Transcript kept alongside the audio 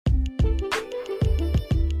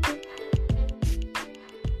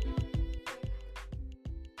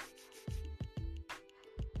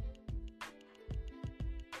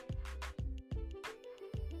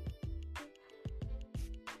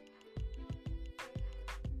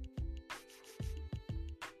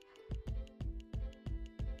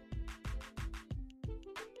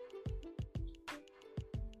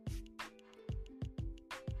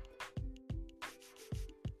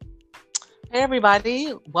Hey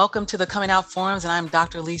everybody, welcome to the Coming Out Forums, and I'm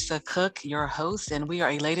Dr. Lisa Cook, your host, and we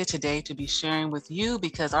are elated today to be sharing with you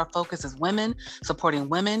because our focus is women, supporting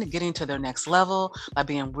women, getting to their next level by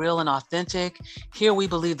being real and authentic. Here we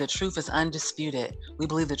believe the truth is undisputed. We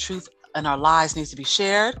believe the truth in our lives needs to be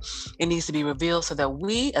shared. It needs to be revealed so that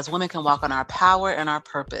we as women can walk on our power and our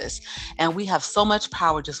purpose. And we have so much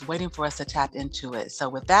power just waiting for us to tap into it. So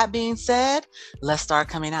with that being said, let's start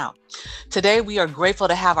coming out. Today, we are grateful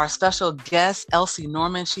to have our special guest, Elsie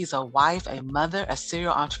Norman. She's a wife, a mother, a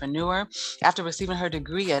serial entrepreneur. After receiving her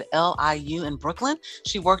degree at LIU in Brooklyn,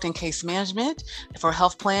 she worked in case management for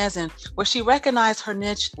health plans, and where she recognized her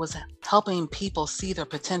niche was helping people see their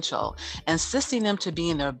potential and assisting them to be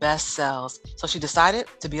in their best selves. So she decided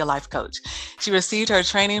to be a life coach. She received her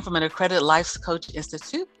training from an accredited Life Coach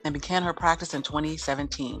Institute and began her practice in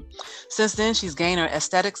 2017. Since then, she's gained her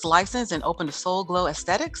aesthetics license and opened Soul Glow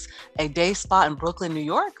Aesthetics, a day spa in Brooklyn, New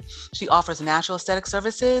York. She offers natural aesthetic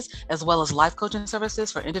services as well as life coaching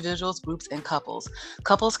services for individuals, groups, and couples.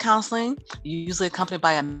 Couples counseling, usually accompanied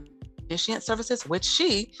by a officiant services, which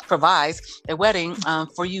she provides a wedding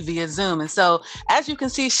for you via Zoom. And so, as you can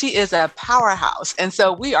see, she is a powerhouse. And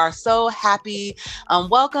so we are so happy.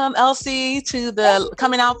 Welcome, Elsie, to the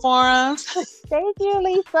Coming Out Forums. Thank you,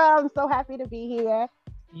 Lisa. I'm so happy to be here.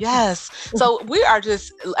 Yes. So we are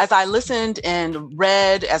just, as I listened and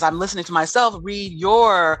read, as I'm listening to myself read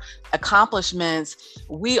your accomplishments,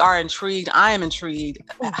 we are intrigued. I am intrigued.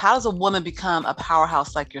 How does a woman become a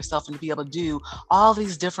powerhouse like yourself and to be able to do all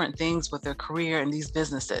these different things with their career and these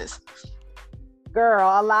businesses? Girl,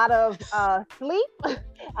 a lot of sleep,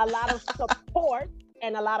 a lot of support,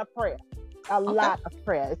 and a lot of prayer. A Okay. lot of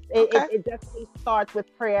prayers. Okay. It definitely starts with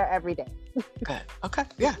prayer every day. Good. Okay.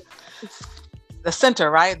 Yeah. The center,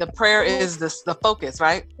 right? The prayer is the focus,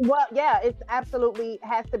 right? Well, yeah, it's absolutely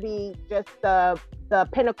has to be just the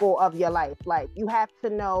pinnacle of your life. Like you have to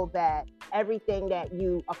know that everything that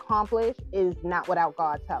you accomplish is not without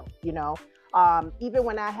God's help. Even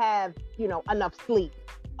when I have enough sleep,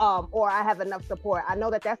 or I have enough support, I know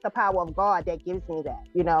that that's the power of God that gives me that.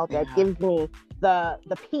 That Yeah. gives me the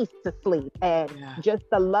peace to sleep and Yeah. just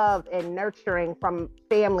the love and nurturing from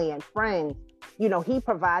family and friends. He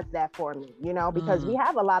provides that for me, because we Mm.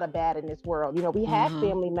 have a lot of bad in this world. We have Mm-hmm.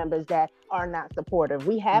 family members that are not supportive.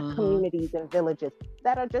 We have Mm-hmm. communities and villages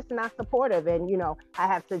that are just not supportive. And, I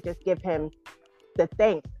have to just give him the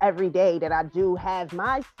thanks every day that I do have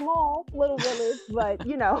my small little village, but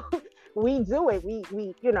we do it.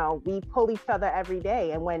 We pull each other every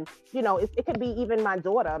day. And when, it could be even my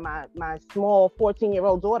daughter, my small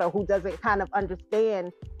 14-year-old daughter who doesn't kind of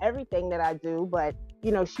understand everything that I do, but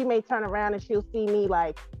she may turn around and she'll see me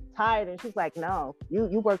like tired and she's like, no,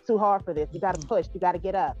 you work too hard for this. You got to push, you got to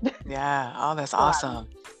get up. Yeah. Oh, that's So awesome.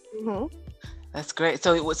 mhm. That's great.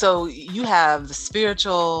 So you have the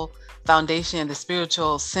spiritual foundation, the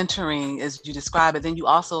spiritual centering, as you describe it. Then you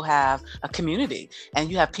also have a community, and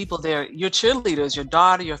you have people there. Your cheerleaders, your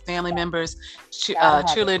daughter, your family Yeah, members, gotta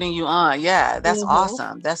have it. cheerleading you on. Yeah, that's Hmm.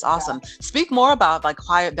 awesome. That's awesome. Speak more about like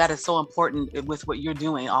why that is so important with what you're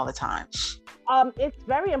doing all the time. It's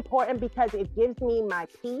very important because it gives me my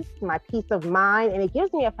peace of mind, and it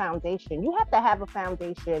gives me a foundation. You have to have a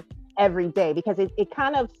foundation every day because it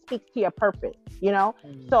kind of speaks to your purpose, you know?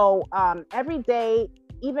 Mm, So every day,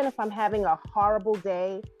 even if I'm having a horrible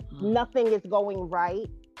day, mm, nothing is going right,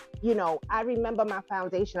 I remember my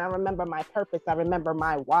foundation. I remember my purpose. I remember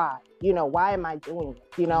my why. Why am I doing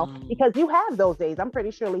this? mm. Because you have those days. I'm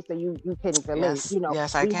pretty sure, Lisa, you can relate. Yes,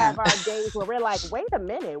 yes, I We have can. our days where we're like, wait a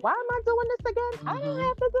minute, why am I doing this again? I don't Hmm.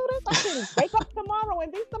 have to do this. I can wake up tomorrow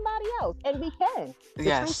and be somebody else. And we can. The truth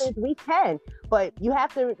Yes. is we can. But you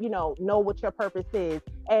have to, know what your purpose is.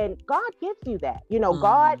 And God gives you that.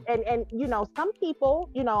 God Mm, and some people,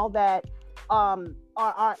 that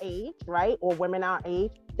are our age, right? Or women our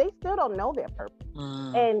age, they still don't know their purpose.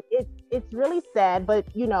 mm, And it's really sad, but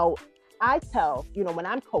I tell, when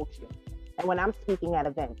I'm coaching and when I'm speaking at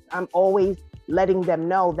events, I'm always letting them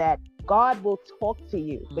know that God will talk to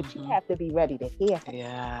you, but you hmm. have to be ready to hear him.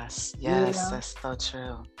 Yes, You yes, know, that's so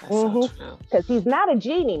true. That's so mm-hmm. true. Because he's not a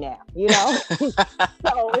genie now,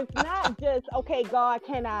 So it's not just, okay, God,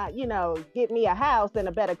 can I, get me a house and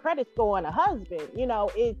a better credit score and a husband?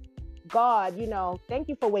 It's God, thank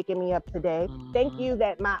you for waking me up today. Thank Hmm. you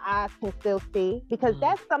that my eyes can still see, because Hmm.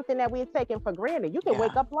 that's something that we're taking for granted. You can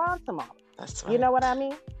wake Yeah, up blind tomorrow. that's You right. know what I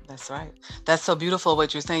mean? That's right. That's so beautiful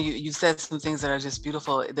what you're saying. You said some things that are just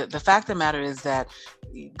beautiful. The fact of the matter is that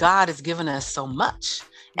God has given us so much.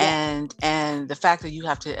 Yes. And the fact that you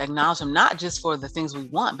have to acknowledge him, not just for the things we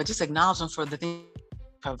want, but just acknowledge him for the things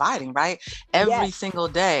providing, right? Every Yes. single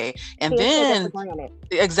day. And Can't take it for then granted.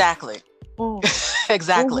 exactly.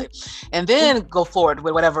 Exactly. And then go forward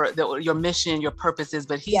with whatever your mission, your purpose is.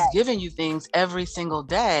 But he's Yes, giving you things every single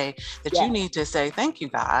day that you yes. need to say, thank you,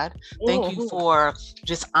 God. Thank you Mm-hmm. for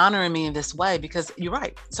just honoring me in this way. Because you're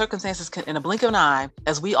right. Circumstances can, in a blink of an eye,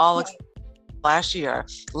 as we all Right. experienced last year,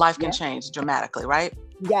 life can Yes, change dramatically, right?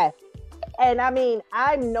 yes. And I mean,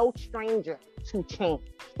 I'm no stranger to change.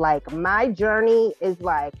 Like my journey is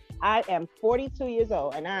like I am 42 years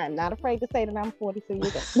old, and I am not afraid to say that I'm 42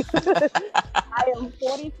 years old. I am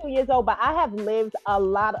 42 years old, but I have lived a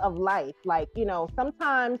lot of life. Like,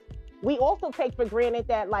 sometimes we also take for granted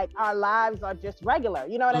that like our lives are just regular.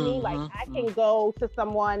 You know what I mean? Like I Mm-hmm. can go to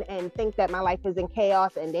someone and think that my life is in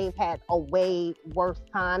chaos and they've had a way worse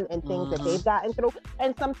time and things that Mm-hmm. they've gotten through.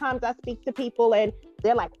 And sometimes I speak to people and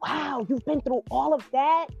they're like, wow, you've been through all of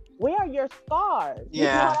that. Where are your scars? You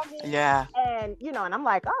know Yeah. what I mean? Yeah. And I'm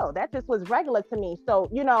like, oh, that just was regular to me. So,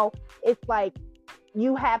 it's like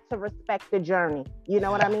you have to respect the journey. You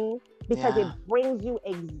know what I Yeah. mean? Because it Yeah. brings you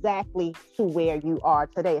exactly to where you are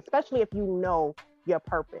today, especially if you know your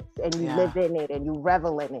purpose and you Yeah. live in it and you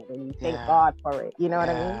revel in it and you thank Yeah. God for it. You know what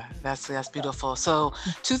I mean? Yeah, that's beautiful. So,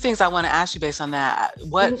 two things I want to ask you based on that.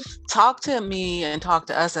 What Mhm. talk to me and talk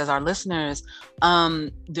to us as our listeners,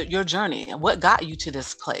 your journey and what got you to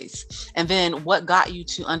this place, and then what got you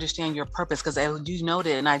to understand your purpose. Because as you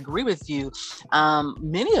noted, and I agree with you,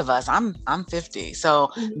 many of us, I'm 50, so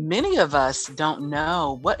Mhm. many of us don't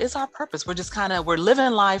know what is our purpose. We're just we're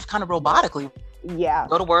living life kind of robotically. Yeah.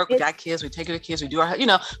 Go to work, we It's got kids, we take care of kids, we do our,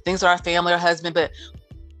 things with our family, our husband, but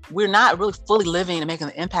we're not really fully living and making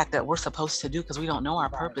the impact that we're supposed to do because we don't know our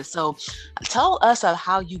right. purpose. So tell us of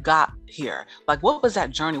how you got here. Like, what was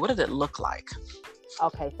that journey? What did it look like?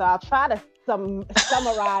 Okay, so I'll try to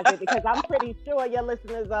summarize it because I'm pretty sure your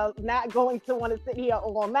listeners are not going to want to sit here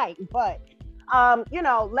all night. But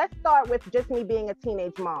let's start with just me being a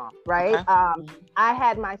teenage mom, right? Okay. I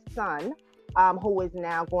had my son, who is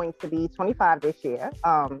now going to be 25 this year.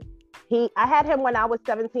 I had him when I was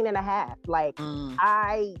 17 and a half. Like Mm,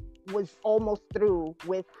 I was almost through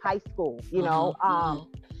with high school, mm-hmm, mm-hmm,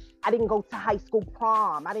 I didn't go to high school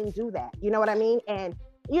prom. I didn't do that. You know what I mean? And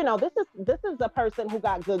this is a person who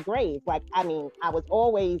got good grades. Like, I mean, I was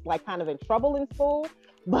always like kind of in trouble in school,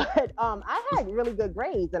 but I had really good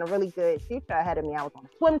grades and a really good future ahead of me. I was on a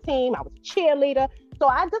swim team. I was a cheerleader. So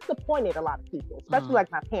I disappointed a lot of people, especially mm,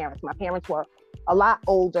 like my parents. My parents were a lot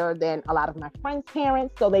older than a lot of my friends'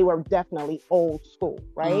 parents, so they were definitely old school,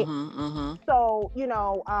 right? mm-hmm, mm-hmm. So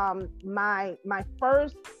my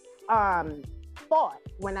first thought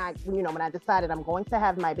when I decided I'm going to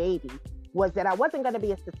have my baby was that I wasn't going to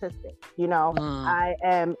be a statistic. Mm, I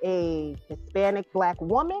am a Hispanic Black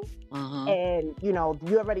woman, mm-hmm, and you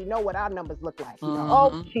already know what our numbers look like.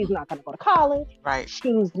 Oh, she's mm-hmm. not going to go to college. Right.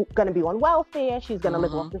 She's going to be on welfare. She's going to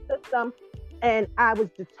live off Mm-hmm. the system. And I was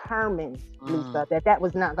determined, Mm, Lisa, that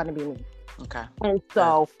was not going to be me. okay. And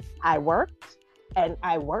Good. so I worked and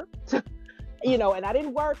I worked, and I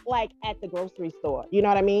didn't work like at the grocery store. You know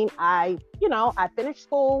what I mean? I finished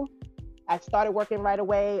school. I started working right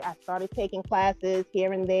away. I started taking classes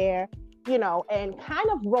here and there, and kind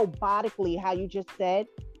of robotically, how you just said,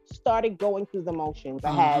 started going through the motions.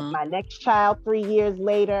 I had Mm-hmm, my next child 3 years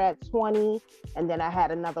later at 20, and then I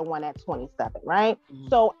had another one at 27, right? mm-hmm,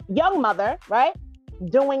 So, young mother, right?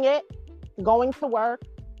 Doing it, going to work,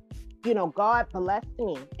 God blessed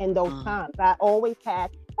me in those mm. times. I always had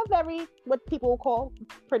a very, what people call,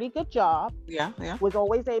 pretty good job, Yeah, yeah. was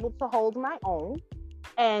always able to hold my own.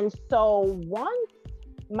 And so once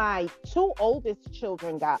my two oldest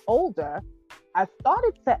children got older, I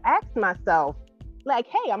started to ask myself, like,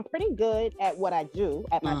 hey, I'm pretty good at what I do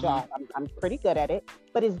at my Mm-hmm, job. I'm pretty good at it.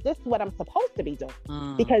 But is this what I'm supposed to be doing?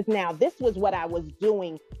 mm, Because now this was what I was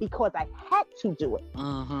doing because I had to do it.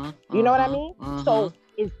 mm-hmm, You know what I mm-hmm, mean? mm-hmm. So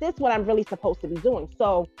is this what I'm really supposed to be doing?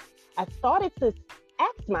 So I started to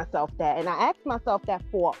ask myself that, and I asked myself that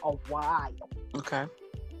for a while. Okay.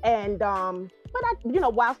 And but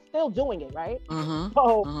while still doing it, right? Mm-hmm,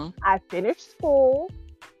 So mm-hmm. I finished school.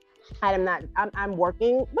 I'm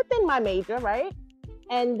working within my major, right?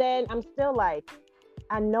 And then I'm still like,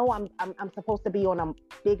 I know I'm supposed to be on a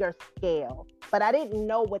bigger scale, but I didn't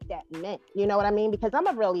know what that meant. You know what I mean? Because I'm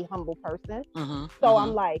a really humble person. Mm-hmm. So Mm-hmm.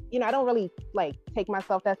 I'm like, I don't really like take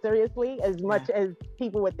myself that seriously as Yeah. much as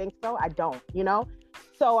people would think so. I don't.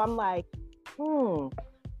 So I'm like,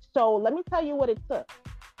 So let me tell you what it took.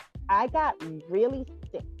 I got really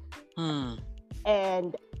sick. Mm,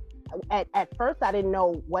 And at first I didn't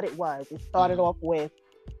know what it was. It started mm, off with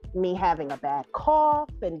me having a bad cough,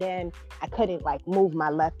 and then I couldn't like move my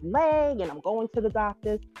left leg, and I'm going to the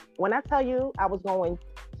doctors. When I tell you I was going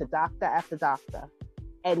to doctor after doctor,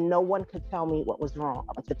 and no one could tell me what was wrong.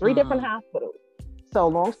 I went to 3 different hospitals. So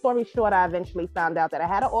long story short, I eventually found out that I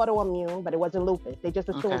had an autoimmune, but it wasn't lupus. They just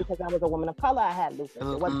assumed because I was a woman of color, I had lupus.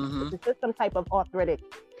 It wasn't. It's just some type of arthritic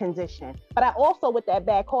condition. But I also, with that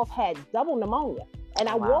bad cough, had double pneumonia. And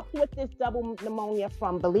I walked with this double pneumonia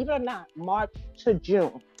from, believe it or not, March to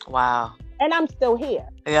June. Wow. And I'm still here.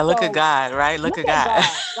 Yeah, look at God, right? Look at God.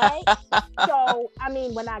 Right? So, I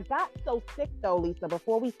mean, when I got so sick, though, Lisa,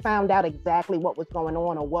 before we found out exactly what was going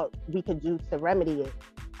on or what we could do to remedy it,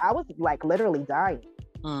 I was like literally dying.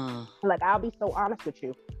 Like, I'll be so honest with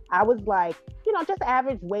you. I was like, just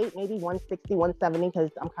average weight, maybe 160, 170, because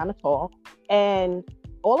I'm kind of tall. And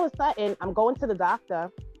all of a sudden, I'm going to the doctor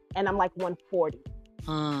and I'm like 140.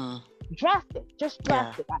 Drastic, just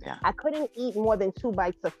drastic. Yeah. I couldn't eat more than 2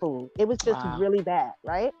 bites of food. It was just really bad,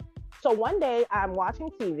 right? So one day I'm watching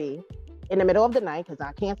TV in the middle of the night because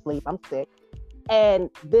I can't sleep, I'm sick. And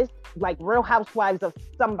this like Real Housewives of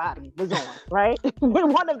somebody was on, right?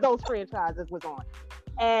 One of those franchises was on.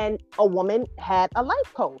 And a woman had a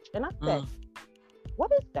life coach. And I said,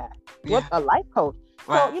 what is that? What's a life coach?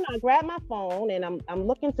 Right. So, I grabbed my phone and I'm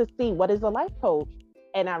looking to see what is a life coach.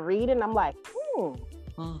 And I read and I'm like,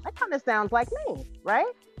 that kind of sounds like me, right?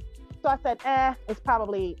 So I said, it's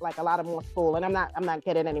probably like a lot of more school, and I'm not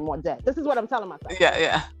getting any more debt. This is what I'm telling myself.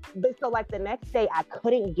 Yeah. But so like the next day, I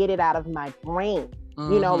couldn't get it out of my brain.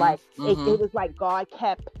 It was like God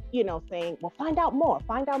kept, saying, well, find out more.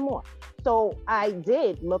 So I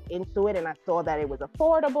did look into it, and I saw that it was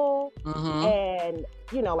affordable. And,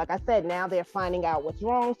 like I said, now they're finding out what's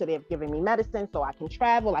wrong. So they're giving me medicine so I can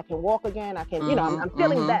travel, I can walk again, I can, I'm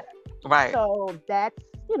feeling better. Right. So that's,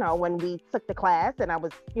 when we took the class, and I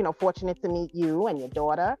was, fortunate to meet you and your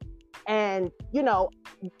daughter. And,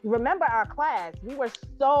 remember our class, we were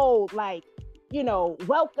so like,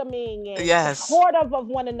 welcoming and supportive of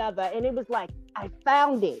one another. And it was like, I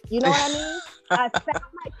found it. You know what I mean? I found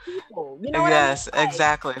my people. You know what I mean? Yes,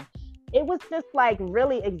 exactly. It was just like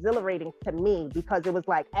really exhilarating to me, because it was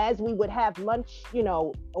like, as we would have lunch,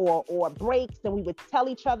 or breaks, and we would tell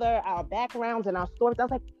each other our backgrounds and our stories, I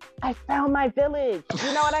was like, I found my village.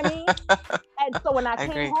 You know what I mean? And so when I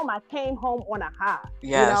came home on a high.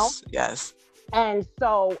 Yes, yes. And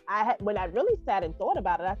so when I really sat and thought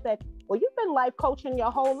about it, I said, well, you've been life coaching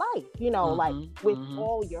your whole life, like with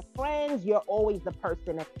all your friends, you're always the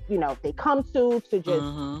person that, they come to just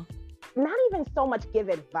not even so much give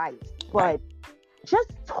advice, but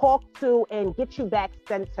just talk to and get you back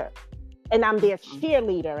centered. And I'm their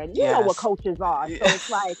cheerleader, and you know what coaches are. So it's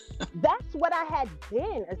like, that's what I had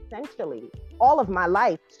been essentially all of my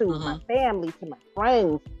life to my family, to my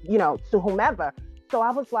friends, to whomever. So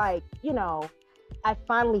I was like, I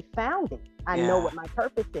finally found it. I know what my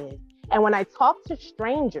purpose is. And when I talk to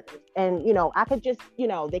strangers and, I could just,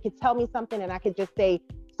 they could tell me something and I could just say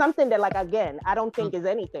something that, like, again, I don't think is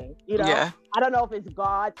anything, I don't know if it's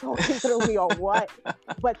God talking through me or what,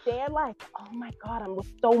 but they're like, oh my God, I'm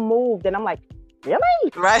so moved. And I'm like,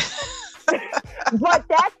 really? Right. But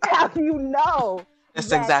that's how you know.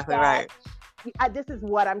 That's exactly right. This is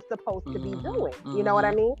what I'm supposed to be doing. You know what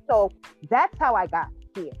I mean? So that's how I got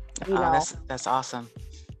here. That's awesome.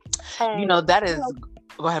 And, that is,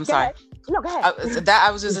 go ahead, I'm sorry. No, go ahead.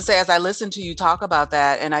 I was just to say, as I listened to you talk about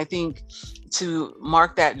that, and I think to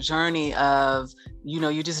mark that journey of,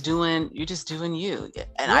 you're just doing you.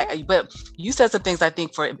 And but you said some things, I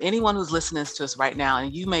think, for anyone who's listening to us right now,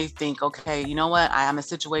 and you may think, okay, you know what, I am in a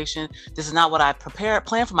situation, this is not what I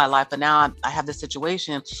planned for my life, but now I have this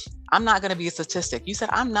situation. I'm not going to be a statistic. You said,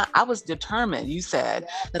 I was determined. You said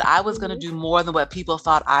that I was going to do more than what people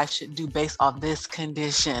thought I should do based on this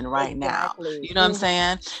condition right now. You know what I'm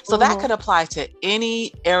saying? So that could apply to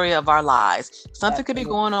any area of our lives. Something could be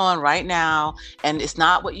going on right now, and it's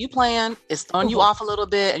not what you planned. It's throwing you off a little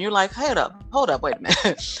bit, and you're like, hold up, wait a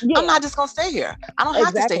minute. I'm not just going to stay here. I don't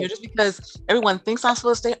have to stay here just because everyone thinks I'm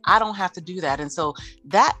supposed to stay. I don't have to do that. And so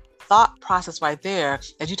that thought process right there,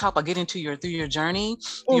 as you talk about getting through your journey,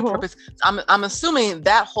 your purpose, I'm assuming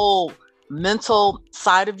that whole mental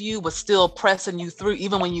side of you was still pressing you through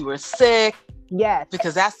even when you were sick. Yes.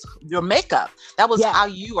 Because that's your makeup. That was how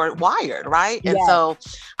you are wired, right? And so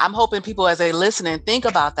I'm hoping people, as they listen and think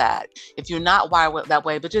about that, if you're not wired that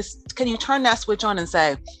way, but just, can you turn that switch on and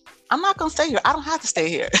say, I'm not going to stay here. I don't have to stay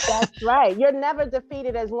here. That's right. You're never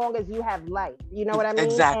defeated as long as you have life. You know what I mean?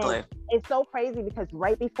 Exactly. And it's so crazy because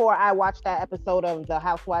right before I watched that episode of The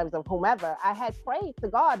Housewives of whomever, I had prayed to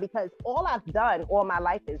God, because all I've done all my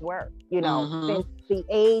life is work, since the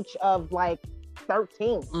age of like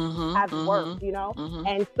 13, I've worked,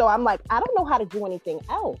 and so I'm like, I don't know how to do anything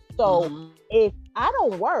else. So if I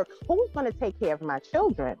don't work, who's going to take care of my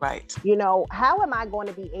children? Right. How am I going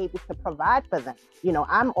to be able to provide for them?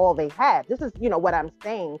 I'm all they have. This is, what I'm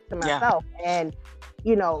saying to myself. And,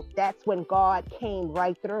 that's when God came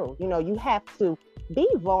right through. You have to be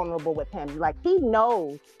vulnerable with him. Like, he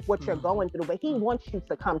knows what you're going through, but he wants you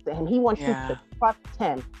to come to him. He wants you to trust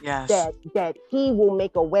him that he will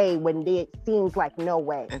make a way when it seems like no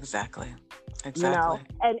way. Exactly.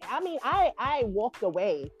 And I mean, I walked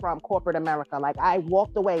away from corporate America. Like, I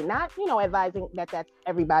walked away, not, advising that that's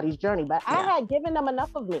everybody's journey, but I had given them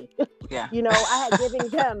enough of me. I had given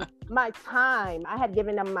them my time. I had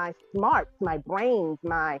given them my smarts, my brains,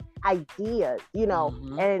 my ideas,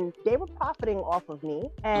 and they were profiting off of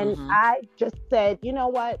me. And I just said, you know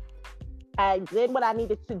what? I did what I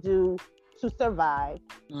needed to do to survive,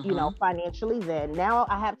 financially. Then now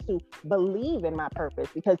I have to believe in my purpose,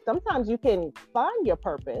 because sometimes you can find your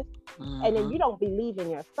purpose and then you don't believe in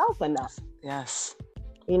yourself enough. Yes.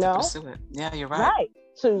 To pursue it. Yeah, you're right. Right.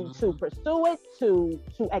 To pursue it, to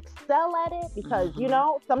excel at it, because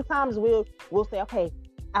sometimes we'll say, okay,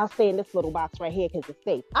 I'll stay in this little box right here because it's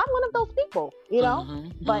safe. I'm one of those people,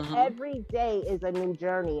 but every day is a new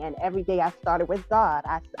journey. And every day I started with God.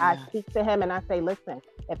 I speak to him and I say, listen,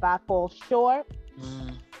 if I fall short,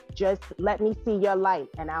 just let me see your light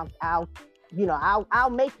and I'll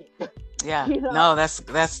make it. Yeah. No, that's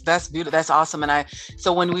beautiful. That's awesome. And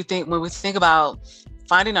so when we think about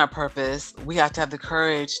finding our purpose, we have to have the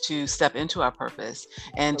courage to step into our purpose.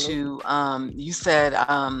 And you said,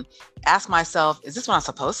 ask myself, is this what I'm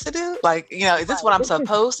supposed to do? Like, is this what I'm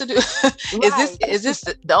supposed to do? Is this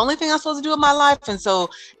the only thing I'm supposed to do in my life? And so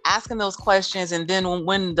asking those questions, and then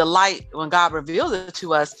when God reveals it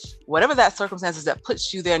to us, whatever that circumstances that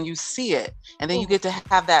puts you there and you see it, and then you get to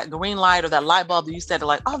have that green light or that light bulb that you said,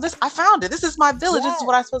 like, oh, I found it. This is my village. This is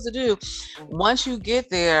what I'm supposed to do. Once you get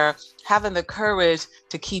there, having the courage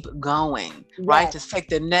to keep going, right? To take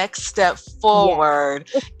the next step forward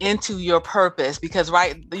into your purpose, because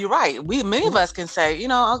you're right. Many of us can say,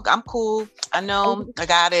 I'm cool. I know I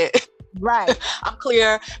got it. Right. I'm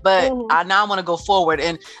clear, but now I want to go forward.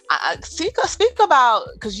 And I speak about,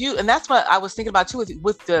 and that's what I was thinking about too,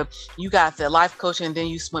 with you got the life coaching, and then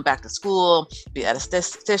you went back to school, be a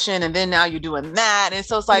statistician, and then now you're doing that. And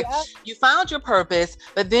so it's like, you found your purpose,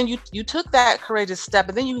 but then you took that courageous step,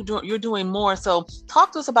 and then you're doing more. So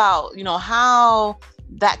talk to us about, how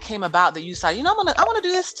that came about, that you said, I want to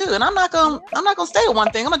do this too. And I'm not going to stay with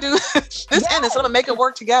one thing. I'm going to do this and this. I'm going to make it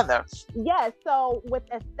work together. Yeah. So with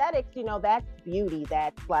aesthetics, that's beauty.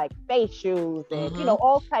 That's like facials and,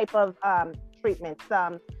 all type of treatments.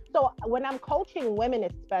 So when I'm coaching women,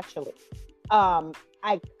 especially,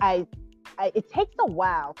 it takes a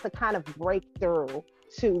while to kind of break through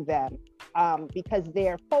to them, because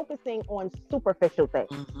they're focusing on superficial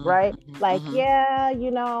things, right? Like,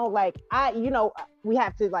 we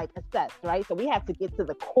have to like assess, right? So we have to get to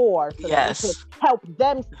the core so that we can help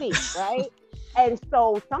them see, right? And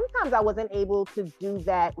so sometimes I wasn't able to do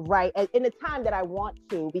that right in the time that I want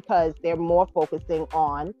to, because they're more focusing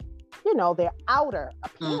on, their outer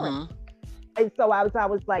appearance. And so I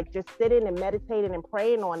was like just sitting and meditating and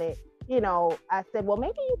praying on it. I said, well,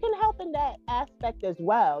 maybe you can help in that aspect as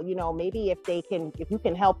well. Maybe if you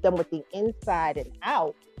can help them with the inside and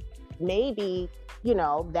out, maybe,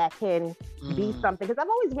 that can be something. Because I've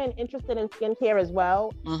always been interested in skincare as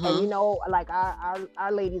well. And, like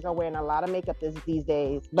our ladies are wearing a lot of makeup these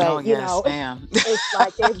days. But, it's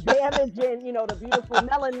like they're damaging, the beautiful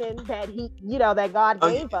melanin that God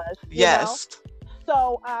gave us. Yes.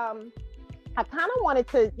 So, I kind of wanted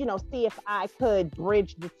to, see if I could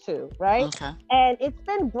bridge the two, right? Okay. And it's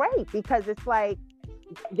been great, because it's like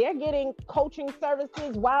they're getting coaching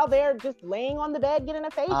services while they're just laying on the bed getting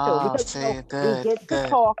a facial. Because we get to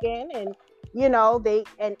talking, and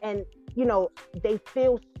they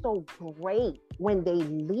feel so great when they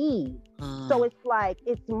leave. So it's like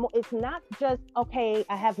it's not just, okay,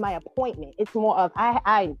 I have my appointment. It's more of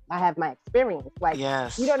I have my experience. Like,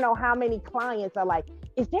 you don't know how many clients are like,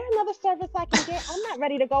 is there another service I can get? I'm not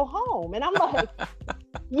ready to go home. And I'm like,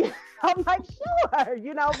 sure,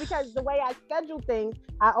 because the way I schedule things,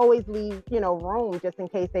 I always leave, room just in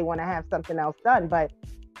case they want to have something else done. But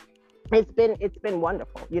it's been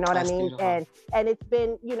wonderful. You know what I mean? Beautiful. And it's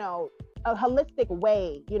been, a holistic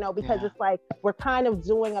way, because it's like we're kind of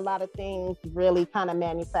doing a lot of things really kind of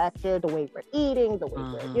manufactured, the way we're eating, the way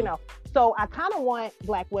we're, So I kind of want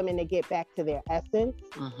Black women to get back to their essence,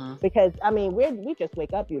 because I mean we just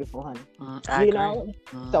wake up beautiful, honey. I agree.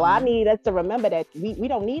 So I need us to remember that we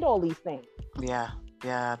don't need all these things. Yeah,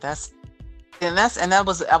 I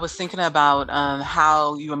was thinking about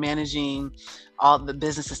how you were managing all the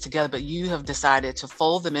businesses together, but you have decided to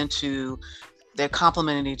fold them into, they're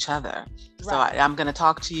complementing each other. So I'm going to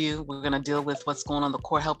talk to you. We're going to deal with what's going on in the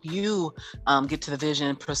core, help you get to the vision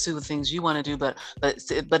and pursue the things you want to do. But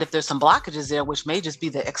if there's some blockages there, which may just be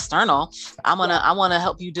the external, I want to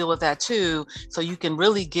help you deal with that too, so you can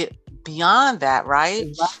really get beyond that, right?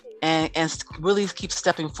 And really keep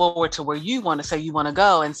stepping forward to where you want to say you want to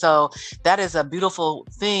go. And so that is a beautiful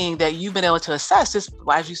thing that you've been able to assess just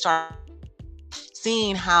as you start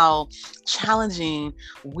seeing how challenging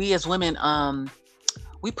we as women,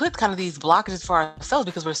 we put kind of these blockages for ourselves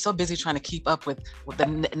because we're so busy trying to keep up with the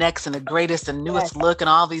next and the greatest and newest look and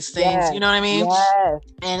all these things, you know what I mean?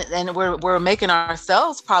 And we're making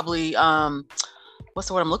ourselves probably, what's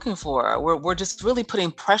the word I'm looking for? We're just really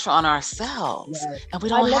putting pressure on ourselves, and we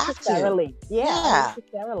don't have to. Unnecessarily.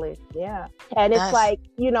 And it's like,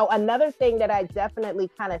 another thing that I definitely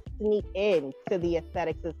kind of sneak in to the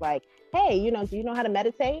aesthetics is like, hey, do you know how to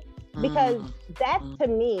meditate? Because that to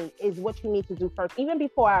me is what you need to do first. Even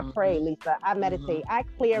before I pray, Lisa, I meditate. I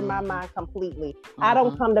clear my mind completely. I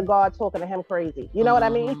don't come to God talking to him crazy. You know what I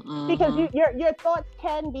mean? Because your thoughts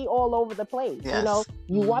can be all over the place.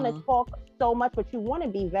 You want to talk so much, but you want to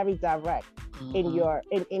be very direct in your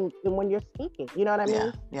in when you're speaking. You know what I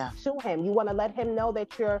mean? To him. You want to let him know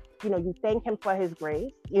that you thank him for his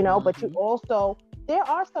grace, but you also, there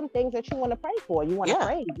are some things that you want to pray for. You want to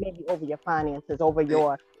pray maybe over your finances, over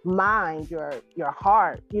your mind, your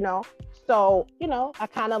heart, So, I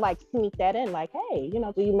kind of like sneak that in, like, hey,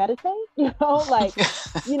 do you meditate? Like,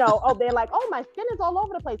 they're like, oh, my skin is all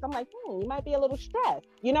over the place. I'm like, you might be a little stressed.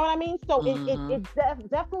 You know what I mean? So it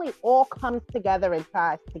definitely all comes together and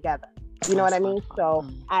ties together. You know what I mean? So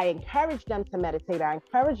I encourage them to meditate. I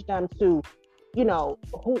encourage them to,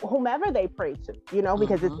 whomever they pray to,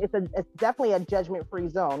 because it's definitely a judgment-free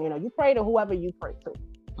zone. You pray to whoever you pray to.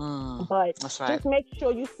 But just make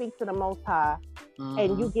sure you speak to the Most High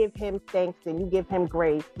and you give him thanks and you give him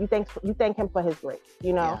grace. You thank him for his grace,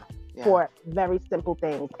 for very simple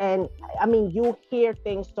things. And I mean, you hear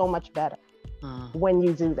things so much better when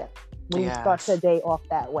you do that, when you start the day off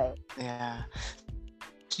that way.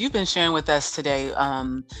 You've been sharing with us today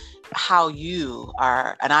how you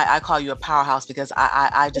are, and I call you a powerhouse because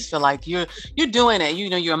I just feel like you're doing it.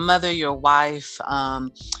 You're a mother, you're a wife,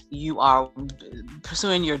 you are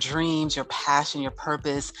pursuing your dreams, your passion, your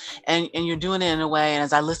purpose, and you're doing it in a way. And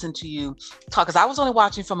as I listen to you talk, because I was only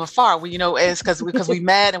watching from afar, it's because we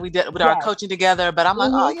met and we did with our coaching together. But I'm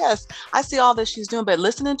like, oh yes, I see all that she's doing. But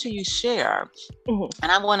listening to you share, and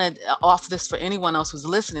I want to offer this for anyone else who's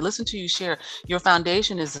listening. Listen to you share. Your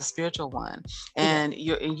foundation is a spiritual one, and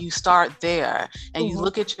you start there, and you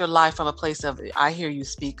look at your life from a place of, I hear you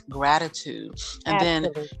speak, gratitude, and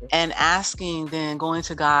then asking, then going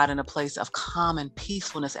to God in a place of calm and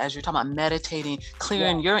peacefulness as you're talking about meditating,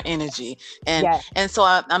 clearing your energy, and so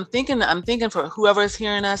I'm thinking for whoever is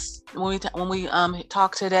hearing us when we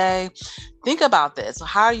talk today. Think about this. So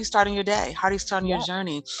how are you starting your day? How are you starting your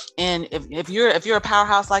journey? And if you're a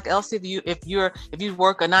powerhouse like Elsie, if you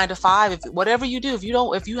work a 9 to 5, whatever you do,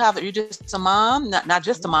 you're just a mom, not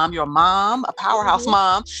just a mom, you're a mom, a powerhouse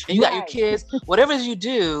mom, and you got your kids, whatever you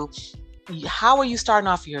do, how are you starting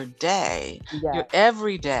off your day, your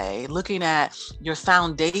everyday, looking at your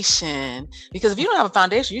foundation? Because if you don't have a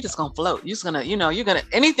foundation, you're just going to float. You're just going to, you're going to,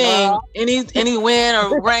 any wind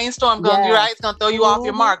or rainstorm it's going to throw you off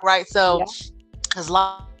your mark, right? So there's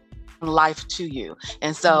life to you.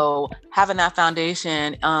 And so having that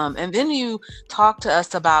foundation, and then you talk to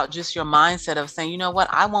us about just your mindset of saying, you know what,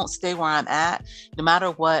 I won't stay where I'm at, no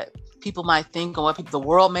matter what people might think or what the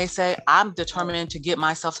world may say. I'm determined to get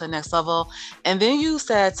myself to the next level. And then you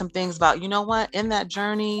said some things about, in that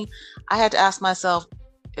journey, I had to ask myself,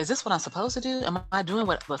 is this what I'm supposed to do? Am I doing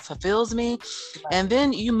what fulfills me? And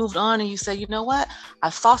then you moved on and you said, you know what? I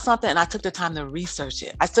saw something and I took the time to research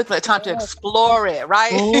it. I took the time to explore it,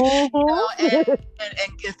 right? And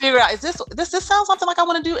figure out, is this sounds something like I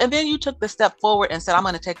want to do? And then you took the step forward and said, I'm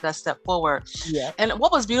going to take that step forward. And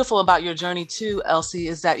what was beautiful about your journey too, Elsie,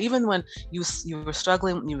 is that even when you were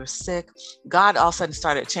struggling, you were sick, God all of a sudden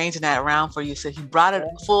started changing that around for you. So he brought it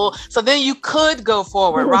full. So then you could go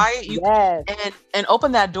forward, right? And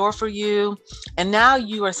open that door for you. And now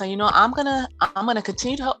you are saying, I'm gonna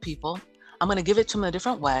continue to help people. I'm going to give it to them in a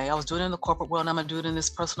different way. I was doing it in the corporate world, and I'm going to do it in this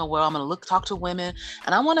personal world. I'm going to talk to women,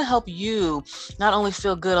 and I want to help you not only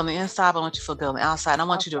feel good on the inside, but I want you to feel good on the outside. And I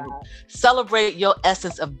want you to celebrate your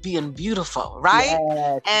essence of being beautiful, right?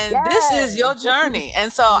 Yes. And this is Yes. your journey.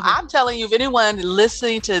 And so I'm telling you, if anyone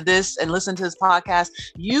listening to this and listening to this podcast,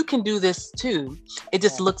 you can do this too. It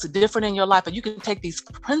just looks different in your life, but you can take these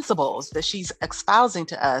principles that she's espousing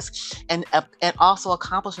to us and also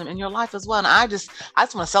accomplish them in your life as well. And I just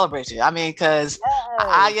want to celebrate you. I mean, because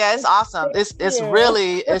it's awesome. It's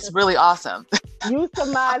really awesome. You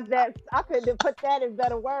surmised that. I couldn't have put that in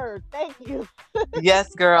better words. Thank you.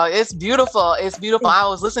 Yes, girl. It's beautiful. It's beautiful. I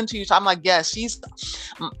was listening to you. So I'm like, yes,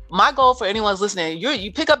 my goal for anyone who's listening,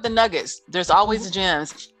 you pick up the nuggets. There's always the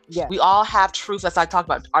gems. Yes. We all have truth, as I talked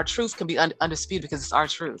about. Our truth can be undisputed because it's our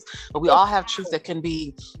truth. But we all have truth that can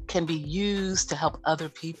be used to help other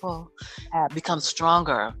people become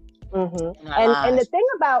stronger. Mm-hmm. And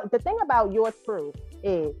the thing about your truth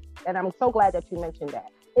is, and I'm so glad that you mentioned that,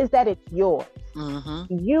 is that it's yours.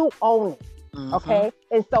 Mm-hmm. You own it. Mm-hmm. Okay.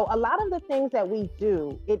 And so a lot of the things that we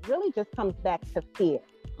do, it really just comes back to fear.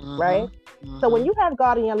 Mm-hmm. Right? Mm-hmm. So when you have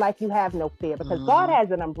God in your life, you have no fear because God has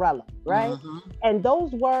an umbrella, right? Mm-hmm. And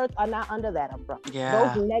those words are not under that umbrella.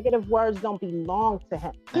 Yeah. Those negative words don't belong to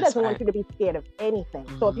him. He doesn't want you to be scared of anything.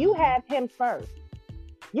 Mm-hmm. So if you have him first,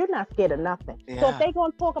 you're not scared of nothing. Yeah. So if they're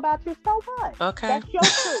going to talk about you, so what? Okay. That's your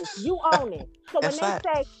truth. You own it. So when they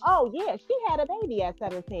say, oh yeah, she had a baby at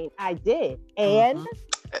 17, I did. And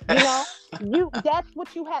that's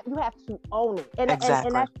what you have to own it. And,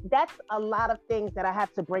 exactly. and that's a lot of things that I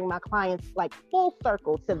have to bring my clients like full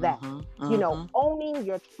circle to that. Owning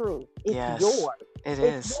your truth. It's yours.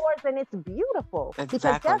 It's yours and it's beautiful. Exactly.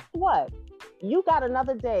 Because guess what? You got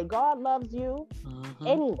another day. God loves you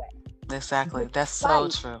anyway. Exactly. That's so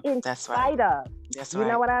true. That's right. That's right.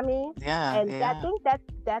 You know what I mean? Yeah. And I think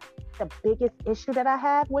that's the biggest issue that I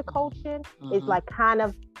have with coaching is like kind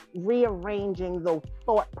of rearranging the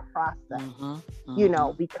thought process,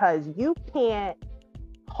 because you can't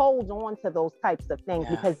hold on to those types of things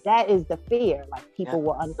because that is the fear. Like people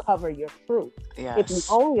will uncover your truth. Yes. If you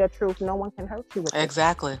own your truth, no one can hurt you with it.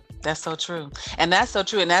 Exactly. That's so true. And that's so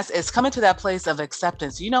true. And it's coming to that place of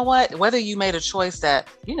acceptance. You know what? Whether you made a choice that,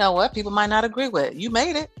 people might not agree with, you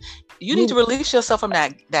made it. You need to release yourself from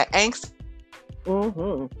that angst.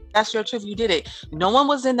 Mm-hmm. That's your truth. You did it. No one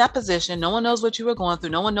was in that position. No one knows what you were going through.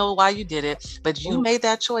 No one knows why you did it, but you made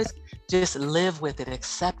that choice. Just live with it,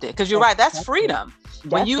 accept it. Because you're right. That's freedom.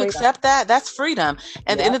 When you accept that, that's freedom.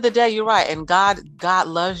 At the end of the day, you're right. And God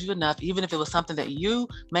loves you enough, even if it was something that you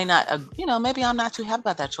may not, maybe I'm not too happy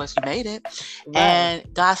about that choice. You made it. Right.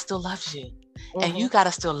 And God still loves you. And you got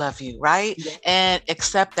to still love you, right? Yeah. And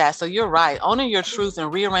accept that. So you're right. Owning your truth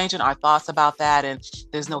and rearranging our thoughts about that. And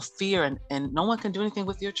there's no fear and no one can do anything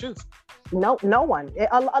with your truth. No one.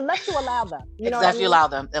 Unless you allow them. You allow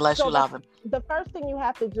them. Unless you allow them. The first thing you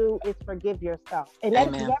have to do is forgive yourself. And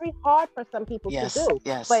that's very hard for some people to do.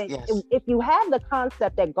 But if you have the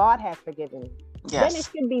concept that God has forgiven you, then it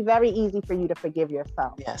should be very easy for you to forgive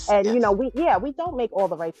yourself. And we don't make all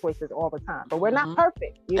the right choices all the time, but we're not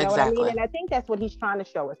perfect. You know what I mean? And I think that's what he's trying to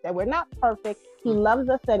show us, that we're not perfect. He loves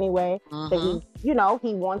us anyway. That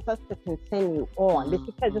he wants us to continue on. It's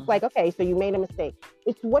because it's like, okay, so you made a mistake.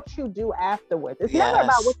 It's what you do afterwards. It's never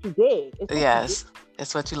about what you did. It's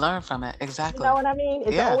it's what you learn from it. Exactly. You know what I mean?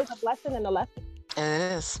 It's always a blessing and a lesson. It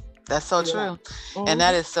is. That's so true. And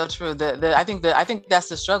that is so true. I think that's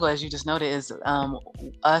the struggle, as you just noted, is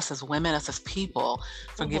us as women, us as people,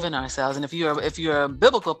 forgiving ourselves. And if you're a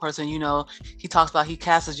biblical person, he talks about he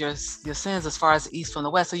casts your sins as far as the east from the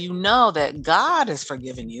west. So that God has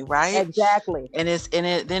forgiven you, right? Exactly. And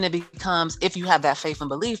then it becomes, if you have that faith and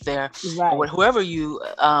belief there, or whoever you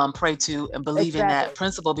pray to and believe in that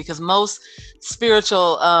principle, because most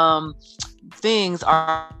spiritual things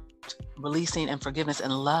are releasing and forgiveness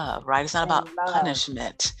and love, right? It's not about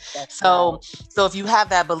punishment. So if you have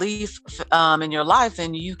that belief in your life,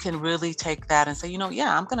 then you can really take that and say,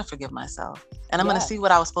 I'm going to forgive myself, and I'm going to see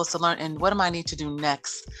what I was supposed to learn and what do I need to do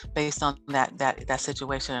next based on that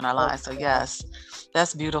situation in our lives. So yes,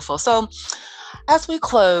 that's beautiful. So as we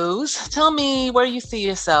close, tell me where you see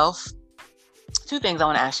yourself. Two things I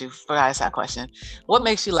want to ask you for that question. What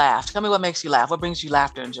makes you laugh? Tell me what makes you laugh. What brings you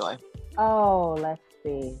laughter and joy? Oh, let's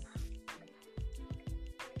see.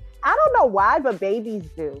 I don't know why, but babies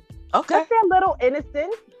do. Okay. Just their little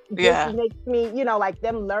innocence just makes me, like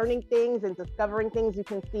them learning things and discovering things. You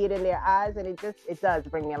can see it in their eyes, and it does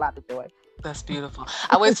bring me a lot of joy. That's beautiful.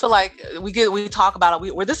 I always feel like we talk about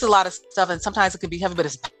it. Where this is a lot of stuff, and sometimes it can be heavy, but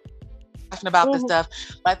it's about this stuff.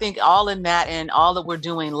 But I think all in that and all that we're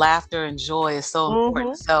doing, laughter and joy is so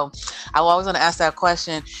important. So I always want to ask that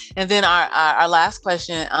question. And then our last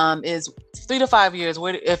question is 3 to 5 years.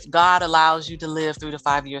 Where, if God allows you to live 3 to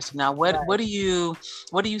 5 years from now, what do you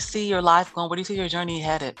see your life going? Where do you see your journey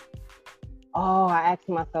headed? Oh, I ask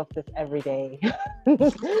myself this every day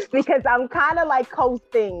because I'm kind of like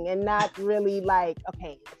coasting and not really like,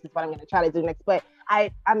 okay, this is what I'm going to try to do next. But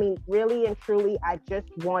I mean, really and truly, I just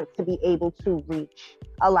want to be able to reach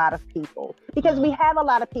a lot of people because we have a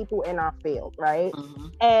lot of people in our field, right?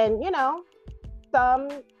 And, some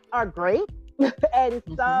are great and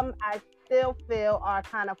some I still feel are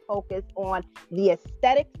kind of focused on the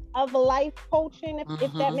aesthetics of life coaching, if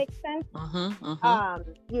that makes sense.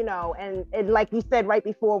 And like you said right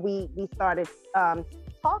before we started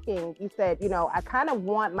talking, you said, I kind of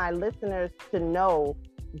want my listeners to know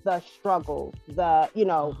the struggles, that you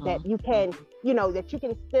can, that you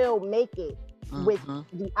can still make it with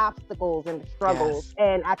the obstacles and the struggles.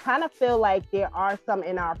 And I kind of feel like there are some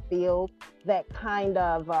in our field that kind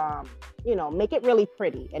of, make it really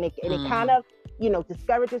pretty. And it kind of,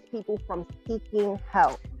 discourages people from seeking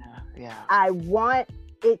help. I want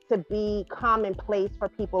it to be commonplace for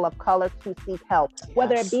people of color to seek help,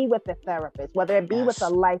 whether it be with a therapist, whether it be with a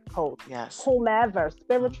life coach, whomever,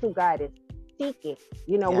 spiritual guidance, seek it.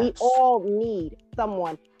 We all need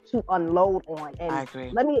someone to unload on. And I agree.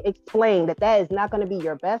 Let me explain that is not going to be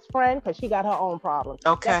your best friend because she got her own problems.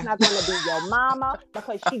 That's not going to be your mama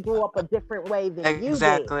because she grew up a different way than you did. This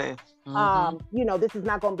is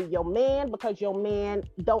not going to be your man because your man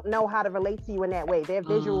don't know how to relate to you in that way. They're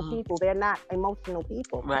visual people. They're not emotional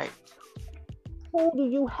people. Right. Who do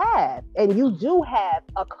you have? And you do have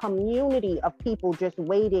a community of people just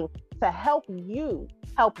waiting to help you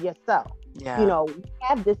help yourself. We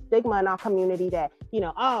have this stigma in our community that,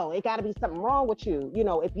 oh, it got to be something wrong with you,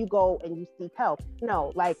 if you go and you seek help.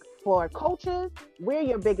 No, like for coaches, we're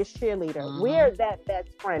your biggest cheerleader. We're that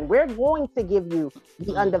best friend. We're going to give you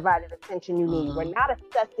the undivided attention you need. We're not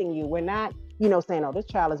assessing you. We're not, saying, oh, this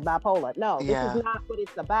child is bipolar. No, this is not what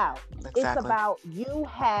it's about. It's about you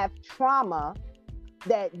have trauma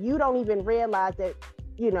that you don't even realize that,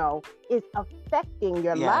 is affecting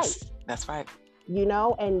your life. That's right.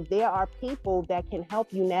 And there are people that can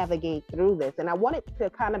help you navigate through this. And I want it to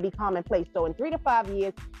kind of be commonplace. So in 3 to 5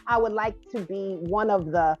 years, I would like to be one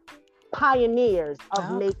of the pioneers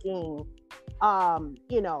of making,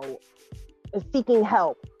 seeking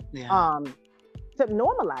help, to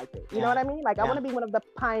normalize it. You know what I mean? Like I want to be one of the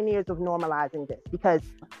pioneers of normalizing this because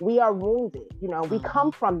we are wounded. We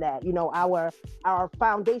come from that. Our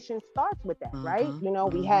foundation starts with that, right?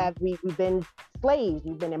 We've been slaves,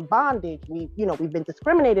 we've been in bondage, we've been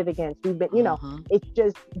discriminated against, we've been, it's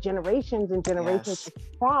just generations and generations of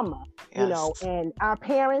trauma, and our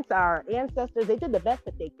parents, our ancestors, they did the best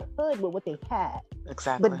that they could with what they had.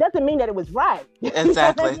 Exactly. But it doesn't mean that it was right.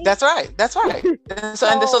 Exactly. I mean? That's right. And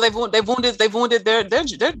so they've wounded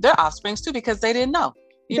their offsprings too because they didn't know.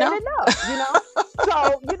 They didn't know.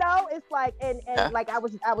 So, it's like, and like I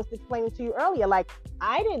was explaining to you earlier, like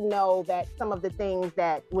I didn't know that some of the things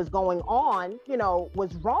that was going on,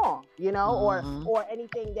 was wrong, or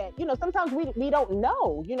anything that, sometimes we don't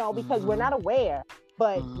know, because we're not aware.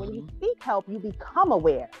 But when you seek help, you become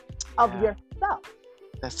aware of yourself.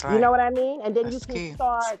 That's right. You know what I mean? And then That's you can key.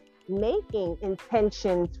 start making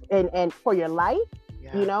intentions and for your life.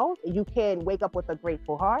 You can wake up with a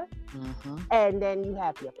grateful heart, and then you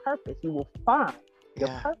have your purpose. You will find your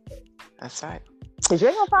purpose. That's right. Because you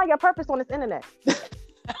ain't gonna find your purpose on this internet.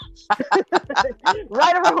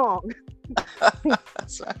 Right or wrong.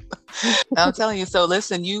 That's right. I'm telling you. So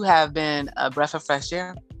listen, you have been a breath of fresh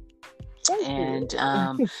air. Thank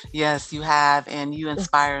you. Yes, you have, and you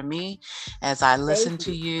inspire me as I listen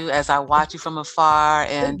to you, as I watch you from afar,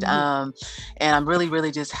 and I'm really,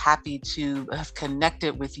 really just happy to have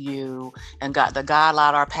connected with you and got God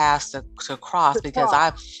allowed our paths to cross because so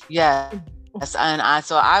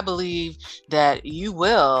I believe that you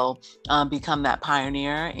will become that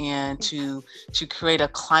pioneer and to create a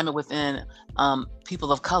climate within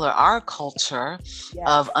people of color, our culture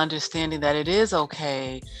of understanding that it is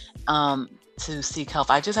okay to seek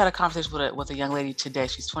help. I just had a conversation with a young lady today.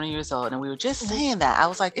 She's 20 years old, and we were just saying that. I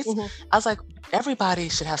was like, everybody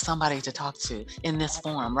should have somebody to talk to in this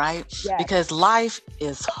forum, right? Yes. Because life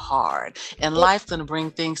is hard, and life's going to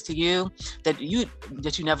bring things to you that you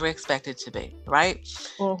never expected to be, right?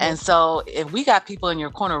 And so if we got people in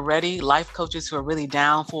your corner ready, life coaches who are really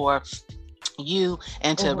down for you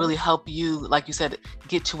and to really help you, like you said,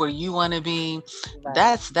 get to where you want to be. Right.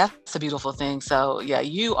 That's a beautiful thing. So yeah,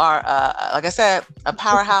 you are like I said, a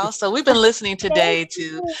powerhouse. So we've been listening today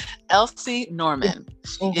to Elsie Norman.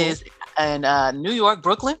 She is in New York,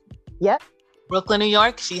 Brooklyn. Yep. Brooklyn, New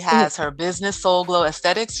York. She has her business, Soul Glow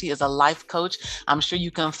Aesthetics. She is a life coach. I'm sure you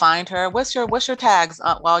can find her. What's your tags?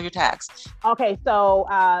 Your tags. Okay, so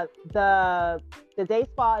the day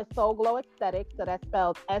spa is Soul Glow Aesthetics. So that's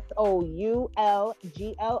spelled SOULGLO,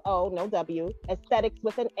 no W. Aesthetics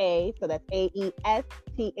with an A. So that's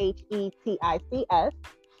AESTHETICS.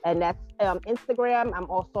 And that's Instagram. I'm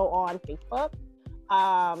also on Facebook.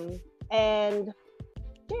 And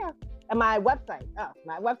yeah. And my website,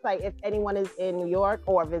 if anyone is in New York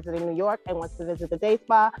or visiting New York and wants to visit the day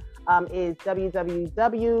spa, is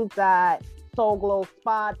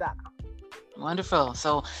www.soulglowspa.com. Wonderful.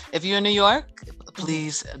 So if you're in New York,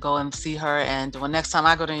 please go and see her. And when next time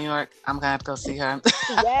I go to New York, I'm going to have to go see her.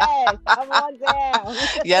 Yes, come on down.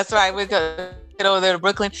 Yes, right. We go get over there to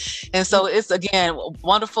Brooklyn. And so it's, again,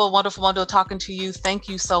 wonderful talking to you. Thank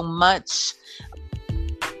you so much.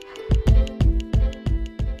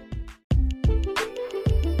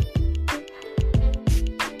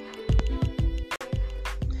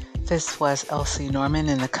 This was Elsie Norman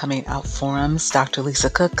in the Coming Out Forums. Dr. Lisa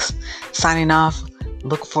Cook signing off.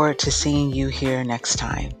 Look forward to seeing you here next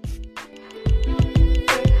time.